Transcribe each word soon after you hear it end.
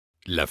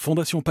La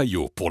Fondation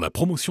Payot pour la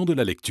promotion de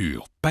la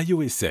lecture,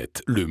 Payot et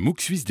 7, le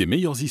MOOC suisse des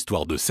meilleures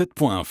histoires de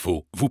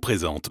 7.info, vous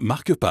présente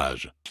Marque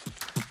Page.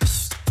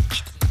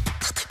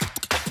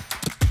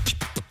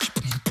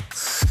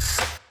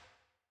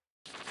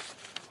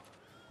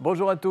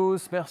 Bonjour à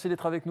tous, merci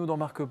d'être avec nous dans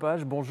Marque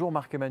Page. Bonjour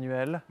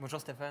Marc-Emmanuel. Bonjour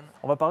Stéphane.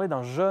 On va parler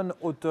d'un jeune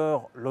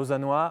auteur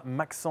lausannois,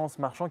 Maxence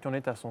Marchand, qui en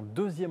est à son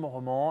deuxième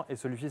roman et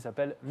celui-ci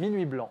s'appelle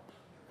Minuit blanc.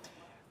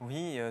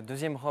 Oui,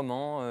 deuxième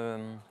roman,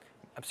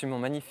 absolument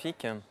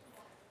magnifique.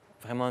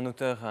 Vraiment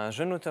un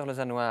jeune auteur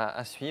lausannois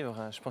à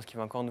suivre. Je pense qu'il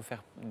va encore nous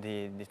faire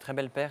des très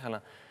belles perles.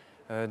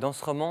 Dans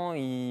ce roman,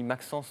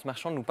 Maxence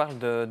Marchand nous parle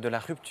de la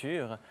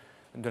rupture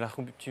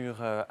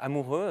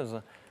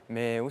amoureuse,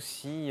 mais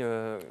aussi,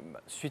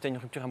 suite à une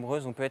rupture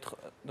amoureuse, on peut être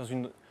dans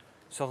une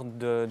sorte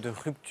de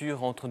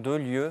rupture entre deux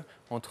lieux,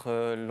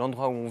 entre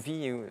l'endroit où on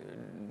vit et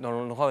dans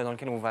l'endroit dans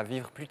lequel on va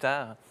vivre plus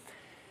tard.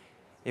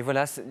 Et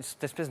voilà,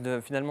 cette espèce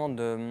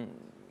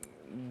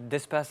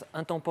d'espace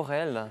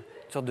intemporel,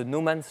 une sorte de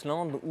no man's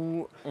land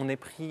où on est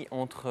pris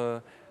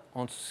entre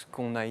ce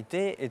qu'on a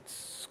été et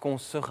ce qu'on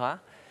sera.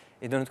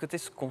 Et de notre côté,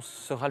 ce qu'on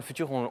sera le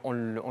futur, on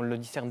ne le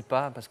discerne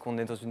pas parce qu'on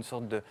est dans une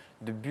sorte de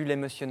bulle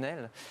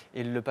émotionnelle.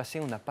 Et le passé,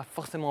 on n'a pas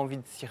forcément envie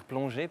de s'y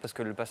replonger parce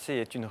que le passé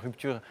est une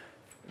rupture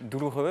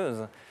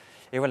douloureuse.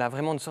 Et voilà,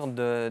 vraiment une sorte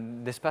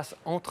d'espace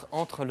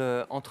entre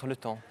le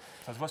temps.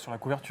 Ça se voit sur la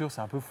couverture, c'est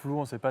un peu flou,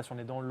 on ne sait pas si on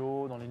est dans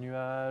l'eau, dans les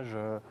nuages.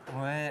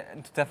 Ouais,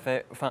 tout à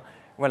fait. Enfin,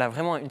 voilà,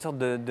 vraiment une sorte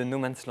de no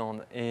man's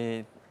land.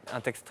 Et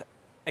un texte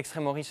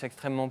extrêmement riche,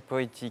 extrêmement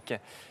poétique.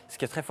 Ce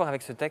qui est très fort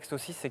avec ce texte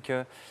aussi, c'est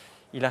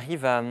qu'il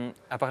arrive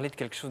à parler de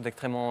quelque chose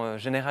d'extrêmement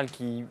général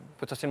qui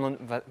potentiellement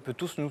peut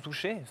tous nous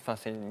toucher. Enfin,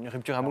 c'est une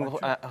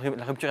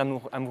la rupture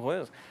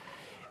amoureuse.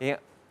 Et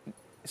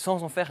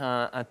sans en faire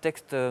un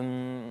texte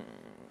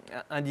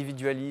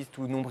individualiste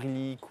ou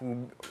nombrilique ou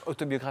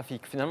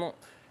autobiographique. Finalement,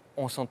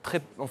 on sent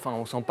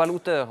pas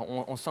l'auteur,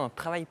 on sent un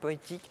travail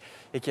poétique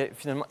et qui est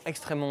finalement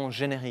extrêmement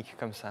générique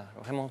comme ça.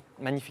 Vraiment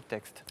magnifique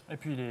texte. Et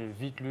puis il est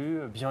vite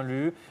lu, bien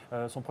lu.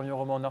 Son premier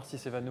roman,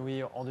 Narcisse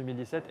évanoui, en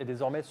 2017, et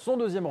désormais son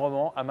deuxième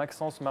roman, à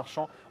Maxence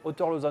Marchand,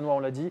 auteur lausannois, on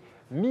l'a dit,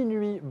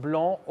 Minuit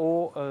blanc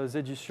aux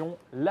éditions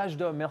L'Âge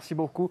d'Homme. Merci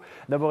beaucoup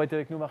d'avoir été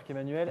avec nous,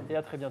 Marc-Emmanuel, et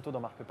à très bientôt dans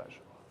Marque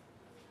Page.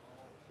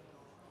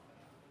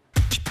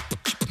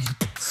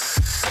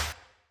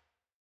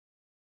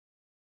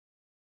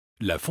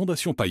 La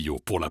Fondation Payot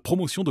pour la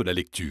promotion de la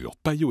lecture,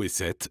 Payot et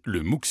 7,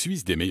 le MOOC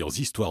suisse des meilleures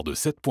histoires de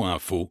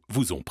 7.info,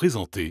 vous ont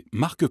présenté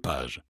Marque Page.